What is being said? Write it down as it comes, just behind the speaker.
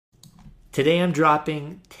Today I'm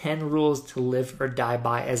dropping 10 rules to live or die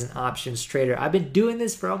by as an options trader. I've been doing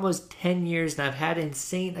this for almost 10 years and I've had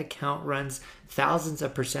insane account runs, thousands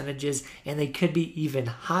of percentages, and they could be even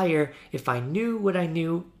higher if I knew what I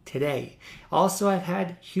knew today. Also, I've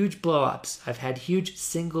had huge blowups. I've had huge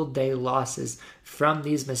single day losses from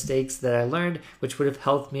these mistakes that I learned, which would have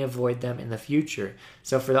helped me avoid them in the future.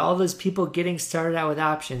 So for all those people getting started out with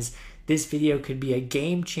options, this video could be a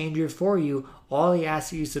game changer for you. All I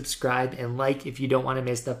ask you subscribe and like if you don't want to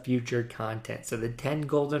miss the future content. So the 10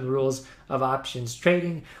 golden rules of options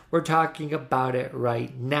trading, we're talking about it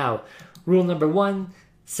right now. Rule number 1,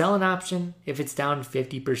 sell an option if it's down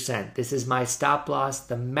 50%. This is my stop loss,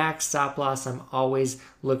 the max stop loss I'm always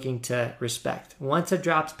looking to respect. Once it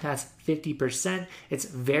drops past 50%, it's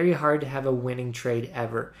very hard to have a winning trade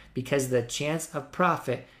ever because the chance of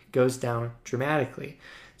profit goes down dramatically.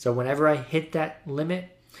 So whenever I hit that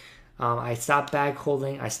limit, I stopped bag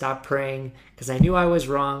holding, I stopped praying because I knew I was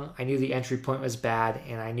wrong. I knew the entry point was bad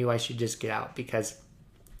and I knew I should just get out because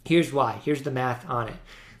here's why. Here's the math on it.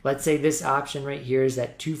 Let's say this option right here is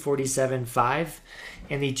at 247.5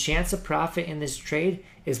 and the chance of profit in this trade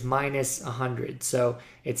is minus 100. So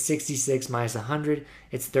it's 66 minus 100,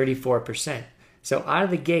 it's 34%. So out of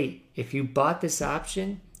the gate, if you bought this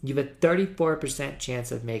option, you have a 34%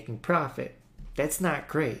 chance of making profit. That's not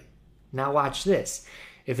great. Now watch this.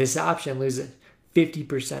 If this option loses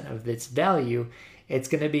 50% of its value, it's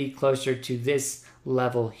going to be closer to this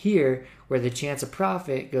level here where the chance of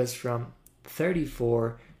profit goes from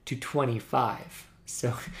 34 to 25.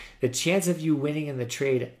 So the chance of you winning in the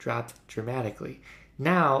trade dropped dramatically.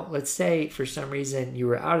 Now, let's say for some reason you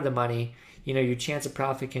were out of the money, your chance of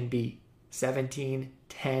profit can be 17,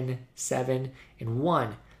 10, 7, and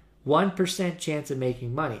 1. 1% chance of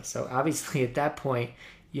making money. So obviously at that point,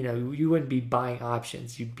 you wouldn't be buying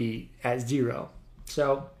options. You'd be at 0.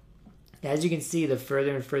 So as you can see, the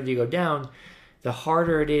further and further you go down, the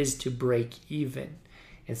harder it is to break even.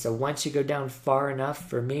 And so once you go down far enough,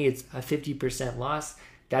 for me, it's a 50% loss.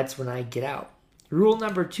 That's when I get out. Rule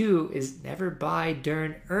number 2 is never buy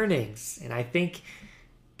during earnings. And I think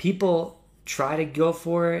people try to go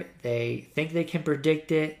for it. They think they can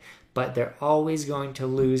predict it, but they're always going to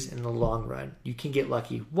lose in the long run. You can get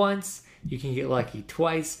lucky once, you can get lucky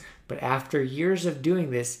twice, but after years of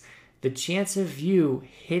doing this, the chance of you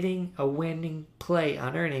hitting a winning play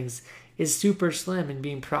on earnings is super slim and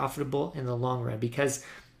being profitable in the long run because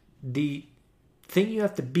the thing you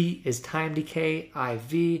have to beat is time decay,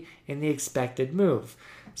 IV, and the expected move.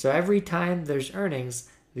 So every time there's earnings,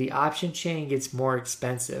 the option chain gets more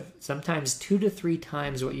expensive, sometimes 2 to 3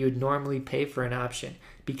 times what you would normally pay for an option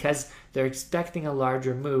because they're expecting a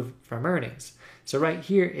larger move from earnings. So right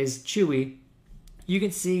here is Chewy. You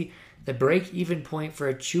can see the break-even point for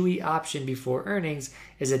a Chewy option before earnings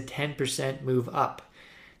is a 10% move up.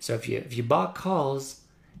 So if you bought calls,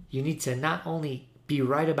 you need to not only be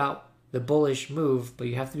right about the bullish move, but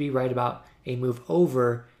you have to be right about a move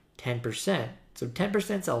over 10%. So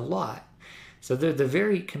 10% is a lot. So they're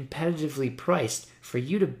very competitively priced. For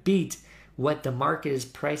you to beat what the market is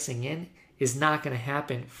pricing in is not going to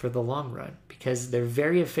happen for the long run because they're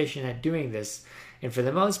very efficient at doing this. And for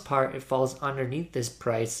the most part, it falls underneath this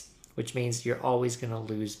price, which means you're always going to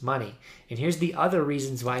lose money. And here's the other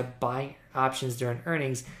reasons why buying options during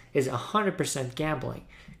earnings is 100% gambling.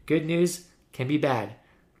 Good news can be bad.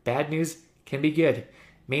 Bad news can be good,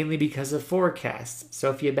 mainly because of forecasts.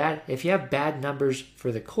 So if you have bad numbers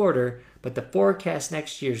for the quarter, but the forecast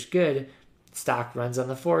next year is good, stock runs on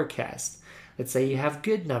the forecast. Let's say you have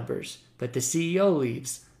good numbers, but the CEO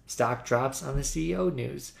leaves, stock drops on the CEO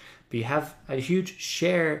news. But you have a huge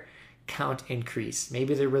share count increase.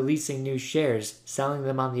 Maybe they're releasing new shares, selling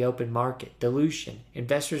them on the open market. Dilution.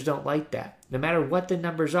 Investors don't like that. No matter what the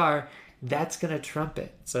numbers are, that's going to trump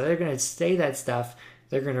it. So they're going to say that stuff.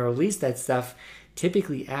 They're going to release that stuff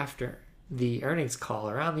typically after the earnings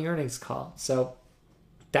call, around the earnings call. So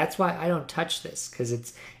that's why I don't touch this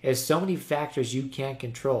because there's so many factors you can't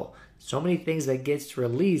control. So many things that gets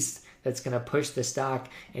released that's going to push the stock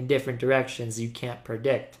in different directions you can't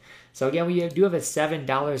predict. So again, we do have a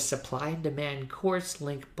 $7 supply and demand course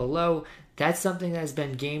link below. That's something that's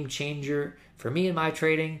been game changer for me in my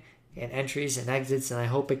trading and entries and exits, and I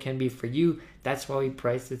hope it can be for you. That's why we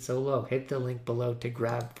priced it so low. Hit the link below to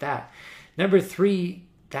grab that. Number 3,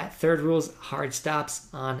 that third rule is hard stops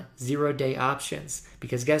on 0-day options.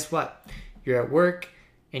 Because guess what? You're at work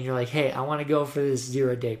and you're like, hey, I want to go for this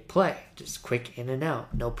 0-day play. Just quick in and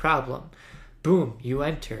out, no problem. Boom, you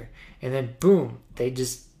enter. And then boom, they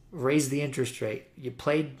just raise the interest rate. You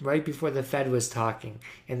played right before the Fed was talking,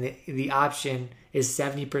 and the option is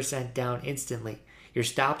 70% down instantly. Your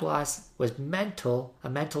stop loss was a mental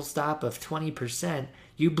stop of 20%.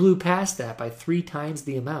 You blew past that by 3 times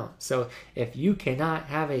the amount. So if you cannot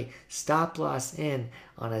have a stop loss in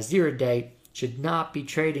on a 0 day, should not be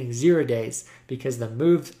trading 0 days, because the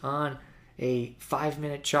moves on a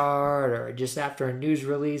 5-minute chart or just after a news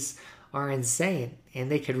release are insane,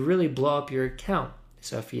 and they could really blow up your account.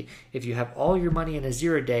 So if you have all your money in a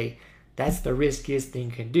 0 day, that's the riskiest thing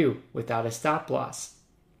you can do without a stop loss.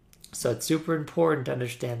 So it's super important to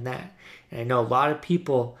understand that. And I know a lot of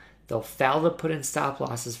people, they'll fail to put in stop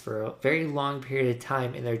losses for a very long period of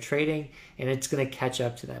time in their trading, and it's going to catch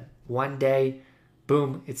up to them. One day,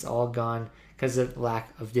 boom, it's all gone because of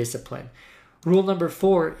lack of discipline. Rule number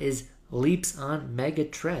 4 is leaps on mega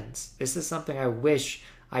trends. This is something I wish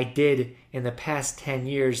I did in the past 10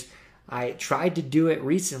 years. I tried to do it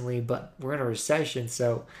recently, but we're in a recession,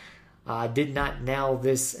 so I did not nail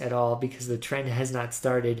this at all because the trend has not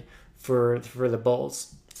started for the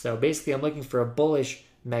bulls. So basically, I'm looking for a bullish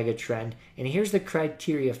mega trend, and here's the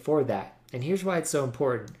criteria for that. And here's why it's so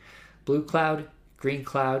important. Blue cloud, green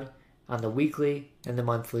cloud on the weekly and the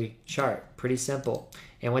monthly chart. Pretty simple.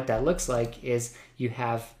 And what that looks like is you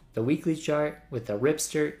have the weekly chart with a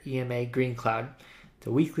Ripster EMA green cloud,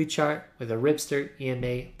 the weekly chart with a Ripster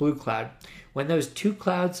EMA blue cloud. When those two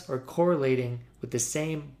clouds are correlating with the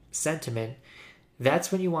same sentiment,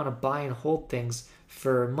 that's when you want to buy and hold things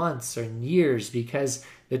for months or years, because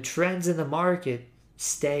the trends in the market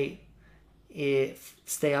stay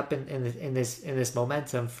up in this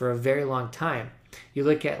momentum for a very long time. You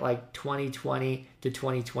look at like 2020 to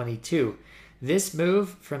 2022. This move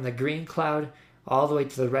from the green cloud all the way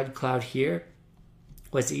to the red cloud here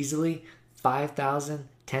was easily 5,000,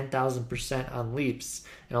 10,000% on leaps.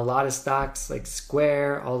 And a lot of stocks like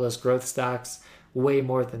Square, all those growth stocks, way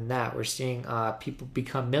more than that. We're seeing people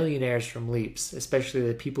become millionaires from leaps, especially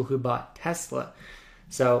the people who bought Tesla.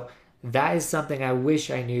 So that is something I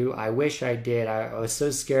wish I knew. I wish I did. I was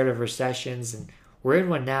so scared of recessions, and we're in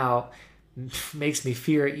one now. Makes me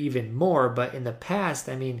fear even more. But in the past,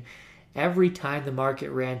 I mean, every time the market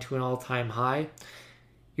ran to an all-time high,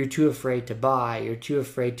 you're too afraid to buy, you're too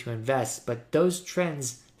afraid to invest. But those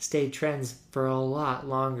trends stay trends for a lot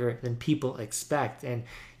longer than people expect. And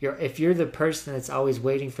if you're the person that's always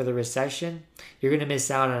waiting for the recession, you're going to miss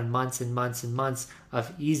out on months and months and months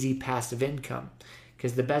of easy passive income.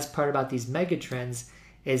 Because the best part about these mega trends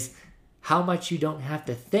is how much you don't have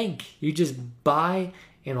to think. You just buy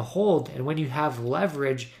and hold. And when you have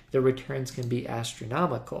leverage, the returns can be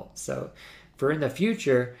astronomical. So for in the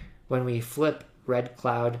future, when we flip red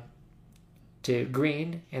cloud to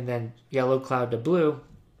green and then yellow cloud to blue,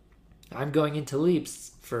 I'm going into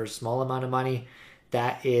leaps for a small amount of money.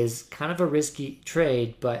 That is kind of a risky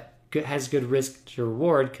trade, but has good risk to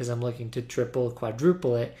reward because I'm looking to triple,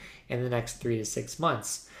 quadruple it in the next 3 to 6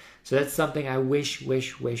 months. So that's something I wish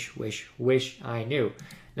I knew.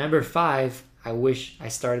 Number 5, I wish I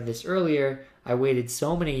started this earlier. I waited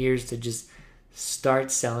so many years to just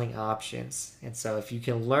start selling options. And so if you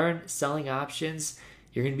can learn selling options,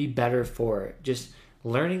 you're going to be better for it. Just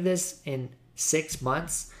learning this in 6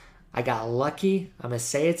 months, I got lucky. I'm going to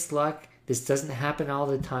say it's luck. This doesn't happen all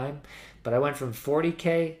the time, but I went from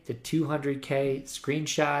 40K to 200K.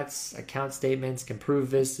 Screenshots, account statements can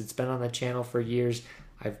prove this. It's been on the channel for years.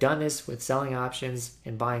 I've done this with selling options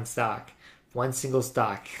and buying stock. One single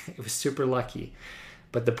stock. It was super lucky.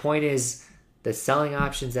 But the point is, the selling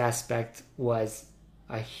options aspect was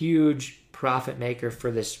a huge profit maker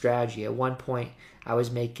for this strategy. At one point, I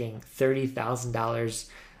was making $30,000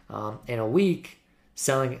 in a week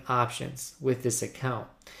selling options with this account.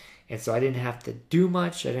 And so I didn't have to do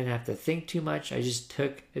much. I didn't have to think too much. I just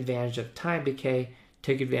took advantage of time decay,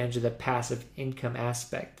 took advantage of the passive income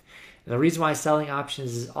aspect. And the reason why selling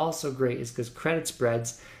options is also great is because credit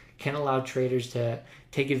spreads can allow traders to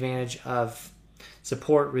take advantage of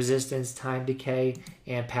support, resistance, time decay,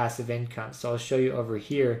 and passive income. So I'll show you over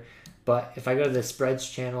here. But if I go to the spreads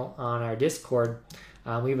channel on our Discord,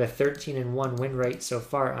 we have a 13-1 win rate so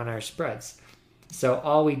far on our spreads. So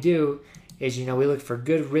all we do is, we look for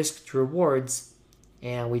good risk to rewards,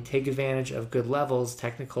 and we take advantage of good levels,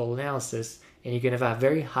 technical analysis, and you're going to have a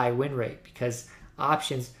very high win rate because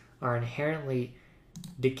options are inherently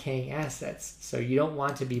decaying assets. So you don't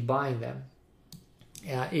want to be buying them.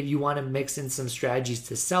 If you want to mix in some strategies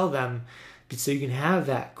to sell them, so you can have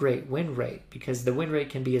that great win rate, because the win rate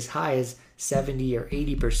can be as high as 70 or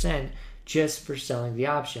 80% just for selling the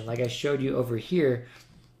option. Like I showed you over here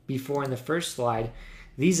before in the first slide,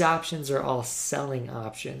 these options are all selling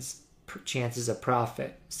options, chances of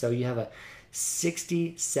profit. So you have a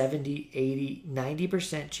 60, 70, 80,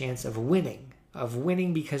 90% chance of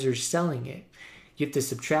winning because you're selling it. you have to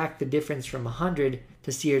subtract the difference from 100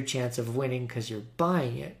 to see your chance of winning because you're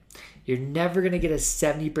buying it. You're never going to get a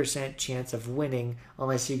 70% chance of winning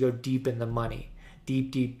unless you go deep in the money.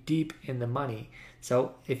 Deep, deep, deep in the money.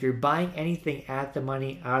 So if you're buying anything at the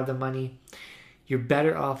money, out of the money, you're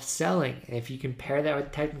better off selling. And if you compare that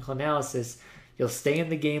with technical analysis, you'll stay in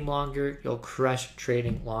the game longer, you'll crush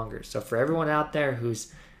trading longer. So for everyone out there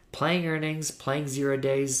who's playing earnings, playing 0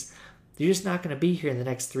 days, you're just not going to be here in the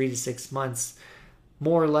next 3 to 6 months,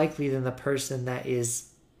 more likely than the person that is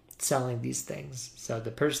selling these things. So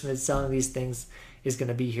the person that's selling these things is going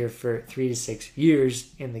to be here for 3 to 6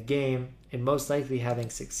 years in the game and most likely having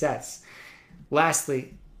success.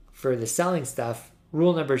 Lastly, for the selling stuff,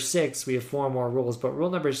 rule number 6, we have 4 more rules, but rule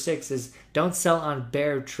number 6 is don't sell on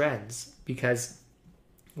bear trends, because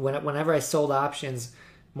whenever I sold options,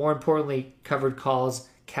 more importantly, covered calls,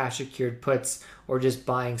 cash secured puts, or just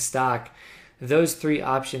buying stock, those 3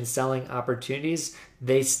 option selling opportunities,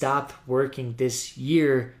 they stopped working this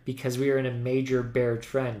year because we were in a major bear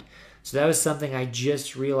trend. So that was something I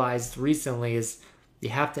just realized recently, is you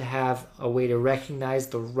have to have a way to recognize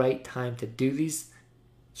the right time to do these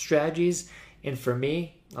strategies. And for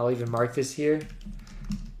me, I'll even mark this here,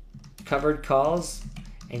 covered calls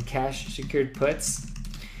and cash secured puts,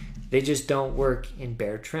 they just don't work in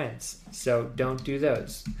bear trends. So don't do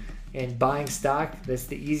those. And buying stock, that's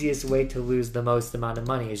the easiest way to lose the most amount of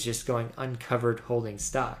money, is just going uncovered holding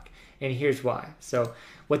stock. And here's why. So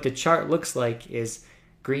what the chart looks like is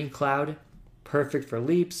green cloud, perfect for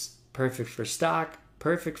leaps, perfect for stock,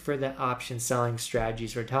 perfect for the option selling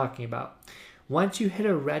strategies we're talking about. Once you hit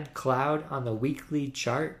a red cloud on the weekly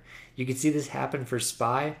chart, you can see this happen for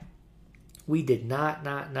SPY. We did not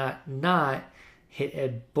hit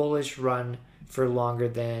a bullish run for longer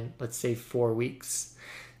than, let's say, 4 weeks.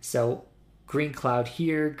 So green cloud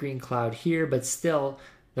here, but still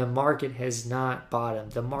the market has not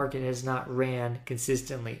bottomed. The market has not ran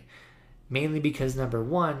consistently, mainly because number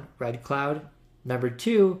 1, red cloud. Number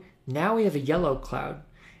 2, now we have a yellow cloud,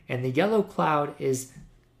 and the yellow cloud is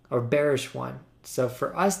a bearish one. So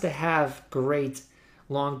for us to have great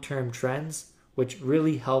long-term trends, which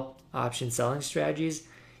really help option selling strategies,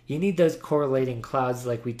 you need those correlating clouds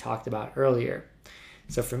like we talked about earlier.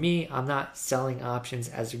 So for me, I'm not selling options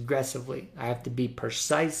as aggressively. I have to be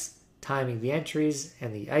precise, timing the entries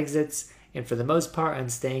and the exits. And for the most part, I'm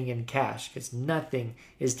staying in cash because nothing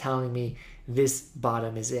is telling me this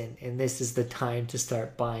bottom is in and this is the time to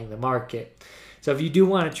start buying the market. So if you do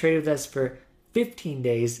want to trade with us for 15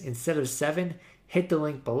 days instead of 7, hit the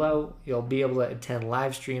link below. You'll be able to attend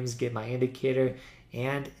live streams, get my indicator,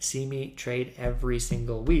 and see me trade every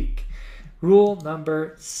single week. Rule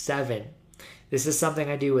number 7. This is something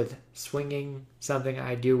I do with swinging, something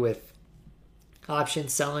I do with option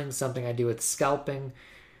selling, something I do with scalping.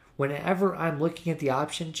 Whenever I'm looking at the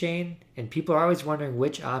option chain and people are always wondering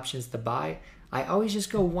which options to buy, I always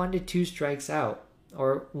just go 1 to 2 strikes out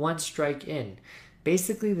or 1 strike in.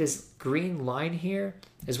 Basically, this green line here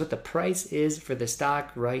is what the price is for the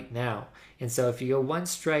stock right now. And so if you go 1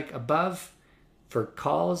 strike above for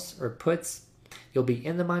calls or puts, you'll be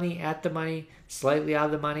in the money, at the money, slightly out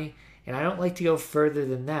of the money. And I don't like to go further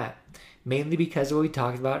than that, mainly because of what we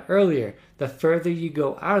talked about earlier. The further you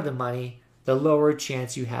go out of the money, the lower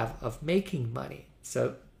chance you have of making money.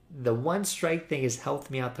 So the 1 strike thing has helped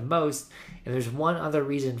me out the most. And there's one other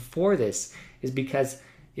reason for this, is because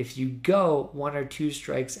if you go 1 or 2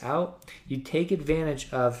 strikes out, you take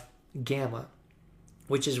advantage of gamma,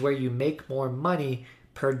 which is where you make more money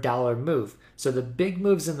per dollar move. So the big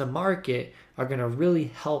moves in the market are going to really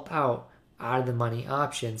help out of the money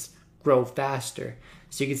options grow faster.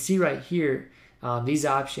 So you can see right here, these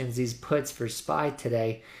options, these puts for SPY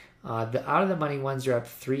today, the out of the money ones are up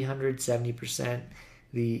 370%.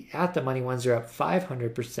 The at the money ones are up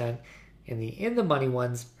 500%. And the in the money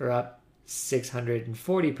ones are up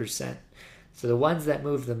 640%. So the ones that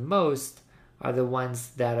move the most are the ones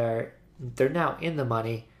that they're now in the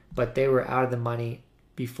money, but they were out of the money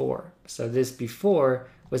before. So this before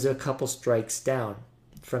was a couple strikes down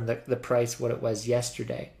from the price what it was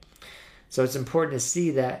yesterday. So it's important to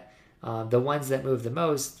see that the ones that moved the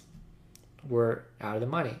most were out of the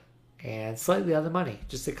money and slightly out of the money,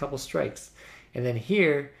 just a couple strikes. And then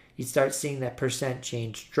here you start seeing that percent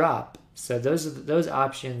change drop. So those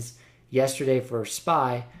options yesterday for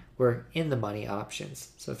SPY were in the money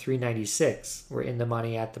options. So 396 were in the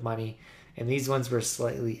money, at the money, and these ones were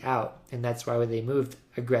slightly out. And that's why they moved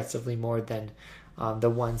aggressively more than the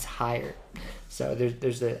ones higher. So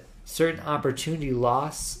there's a certain opportunity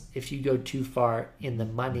loss if you go too far in the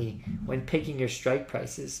money when picking your strike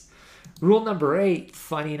prices. Rule number 8,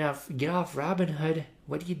 funny enough, get off Robinhood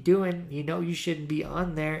what are you doing? You know you shouldn't be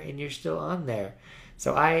on there, and you're still on there.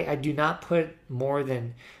 So I do not put more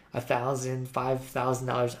than $1,000,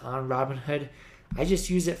 $5,000 on Robinhood. I just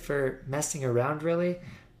use it for messing around, really.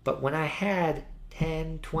 But when I had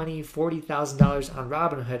 $10,000, $20,000, $40,000 on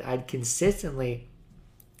Robinhood, I'd consistently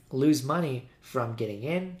lose money from getting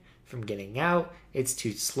in, from getting out. It's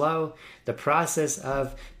too slow. The process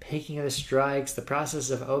of picking the strikes, the process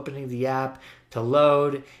of opening the app to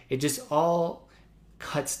load, it just all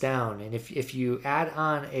cuts down. And if you add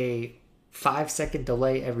on a 5-second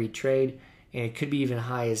delay every trade, and it could be even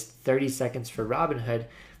high as 30 seconds for Robinhood,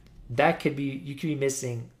 you could be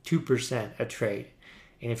missing 2% a trade.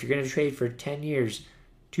 And if you're going to trade for 10 years,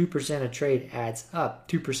 2% a trade adds up.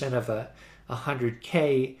 2% of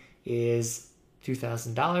 100K is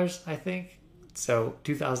 $2,000, I think. So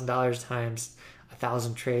 $2,000 times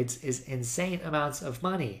 1,000 trades is insane amounts of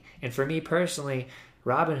money. And for me personally,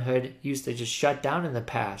 Robinhood used to just shut down in the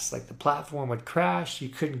past. Like the platform would crash, you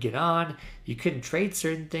couldn't get on, you couldn't trade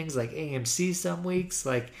certain things like AMC some weeks.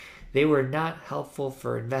 Like they were not helpful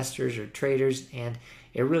for investors or traders, and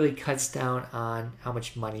it really cuts down on how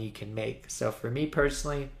much money you can make. So for me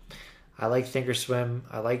personally, I like Thinkorswim,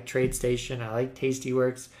 I like TradeStation, I like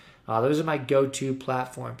Tastyworks. Those are my go-to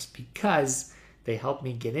platforms because they help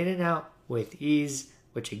me get in and out with ease,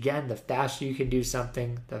 which again, the faster you can do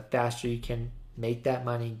something, the faster you can make that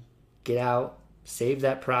money, get out, save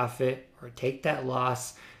that profit, or take that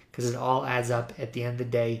loss, because it all adds up at the end of the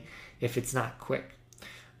day if it's not quick.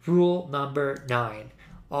 Rule number 9,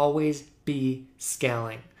 always be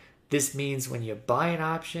scaling. This means when you buy an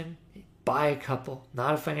option, buy a couple.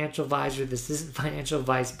 Not a financial advisor, this isn't financial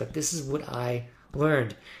advice, but this is what I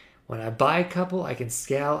learned. When I buy a couple, I can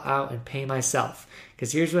scale out and pay myself.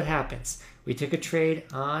 Because here's what happens. We took a trade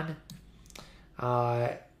on,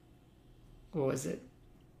 what was it?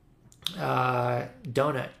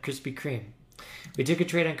 Donut, Krispy Kreme. We took a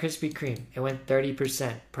trade on Krispy Kreme. It went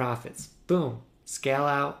 30% profits. Boom. Scale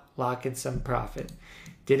out, lock in some profit.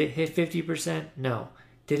 Did it hit 50%? No.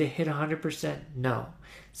 Did it hit 100%? No.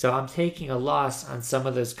 So I'm taking a loss on some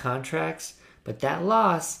of those contracts, but that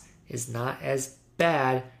loss is not as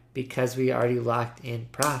bad because we already locked in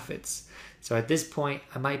profits. So at this point,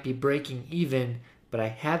 I might be breaking even, but I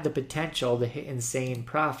have the potential to hit insane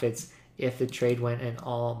profits if the trade went in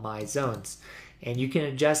all my zones. And you can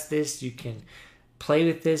adjust this, you can play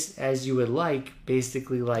with this as you would like.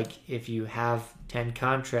 Basically, like if you have 10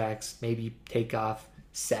 contracts, maybe take off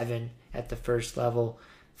 7 at the first level,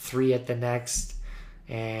 3 at the next,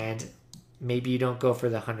 and maybe you don't go for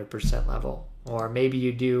the 100% level. Or maybe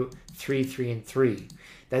you do 3, 3, and 3.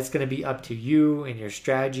 That's going to be up to you and your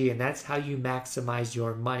strategy, and that's how you maximize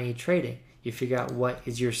your money trading. You figure out what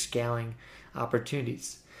is your scaling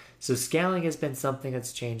opportunities. So scaling has been something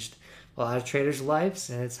that's changed a lot of traders' lives,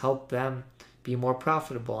 and it's helped them be more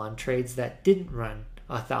profitable on trades that didn't run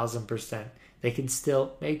 1,000%. They can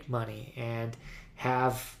still make money and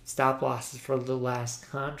have stop losses for the last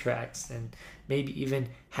contracts, and maybe even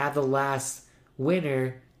have the last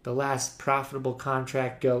winner, the last profitable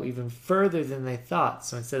contract go even further than they thought.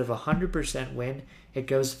 So instead of 100% win, it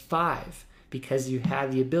goes 5 because you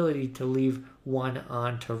have the ability to leave 1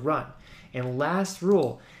 on to run. And last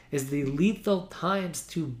rule is the lethal times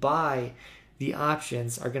to buy the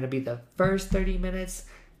options are going to be the first 30 minutes,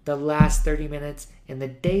 the last 30 minutes, and the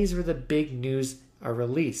days where the big news are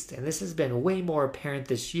released. And this has been way more apparent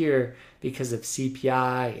this year because of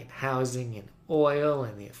CPI and housing and oil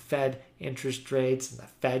and the Fed interest rates and the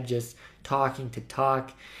Fed just talking to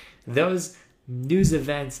talk. Those news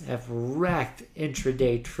events have wrecked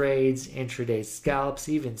intraday trades, intraday scalps,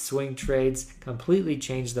 even swing trades, completely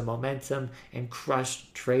changed the momentum and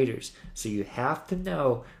crushed traders. So you have to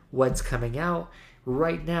know what's coming out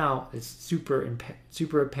right now. It's super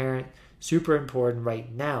apparent, super important right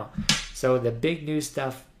now. So the big news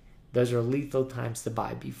stuff, those are lethal times to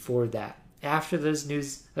buy before that. After those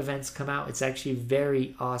news events come out, it's actually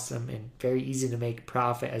very awesome and very easy to make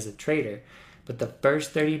profit as a trader. But the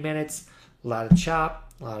first 30 minutes, a lot of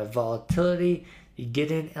chop, a lot of volatility. You get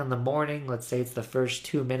in the morning, let's say it's the first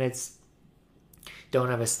 2 minutes, don't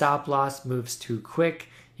have a stop loss, moves too quick,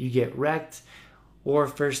 you get wrecked. Or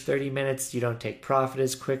first 30 minutes, you don't take profit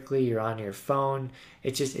as quickly, you're on your phone.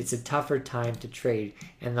 It's a tougher time to trade.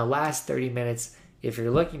 And the last 30 minutes, if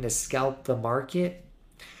you're looking to scalp the market,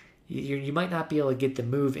 you might not be able to get the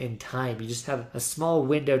move in time. You just have a small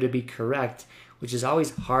window to be correct, which is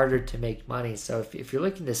always harder to make money. So if you're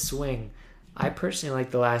looking to swing, I personally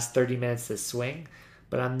like the last 30 minutes to swing,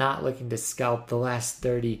 but I'm not looking to scalp the last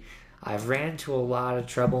 30. I've ran into a lot of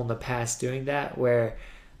trouble in the past doing that, where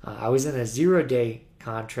I was in a 0-day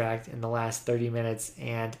contract in the last 30 minutes,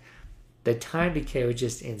 and the time decay was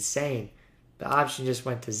just insane. The option just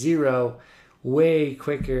went to zero way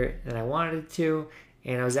quicker than I wanted it to,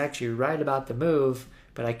 and I was actually right about the move,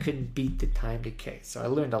 but I couldn't beat the time decay. So I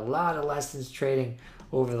learned a lot of lessons trading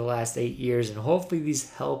over the last 8 years, and hopefully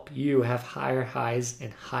these help you have higher highs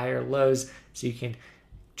and higher lows so you can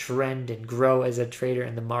trend and grow as a trader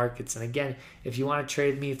in the markets. And again, if you want to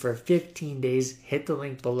trade with me for 15 days, hit the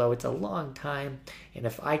link below. It's a long time, and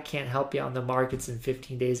if I can't help you on the markets in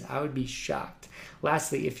 15 days, I would be shocked.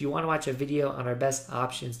 Lastly, if you want to watch a video on our best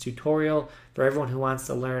options tutorial for everyone who wants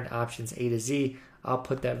to learn options A to Z, I'll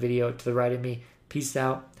put that video to the right of me. Peace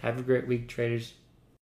out. Have a great week, traders.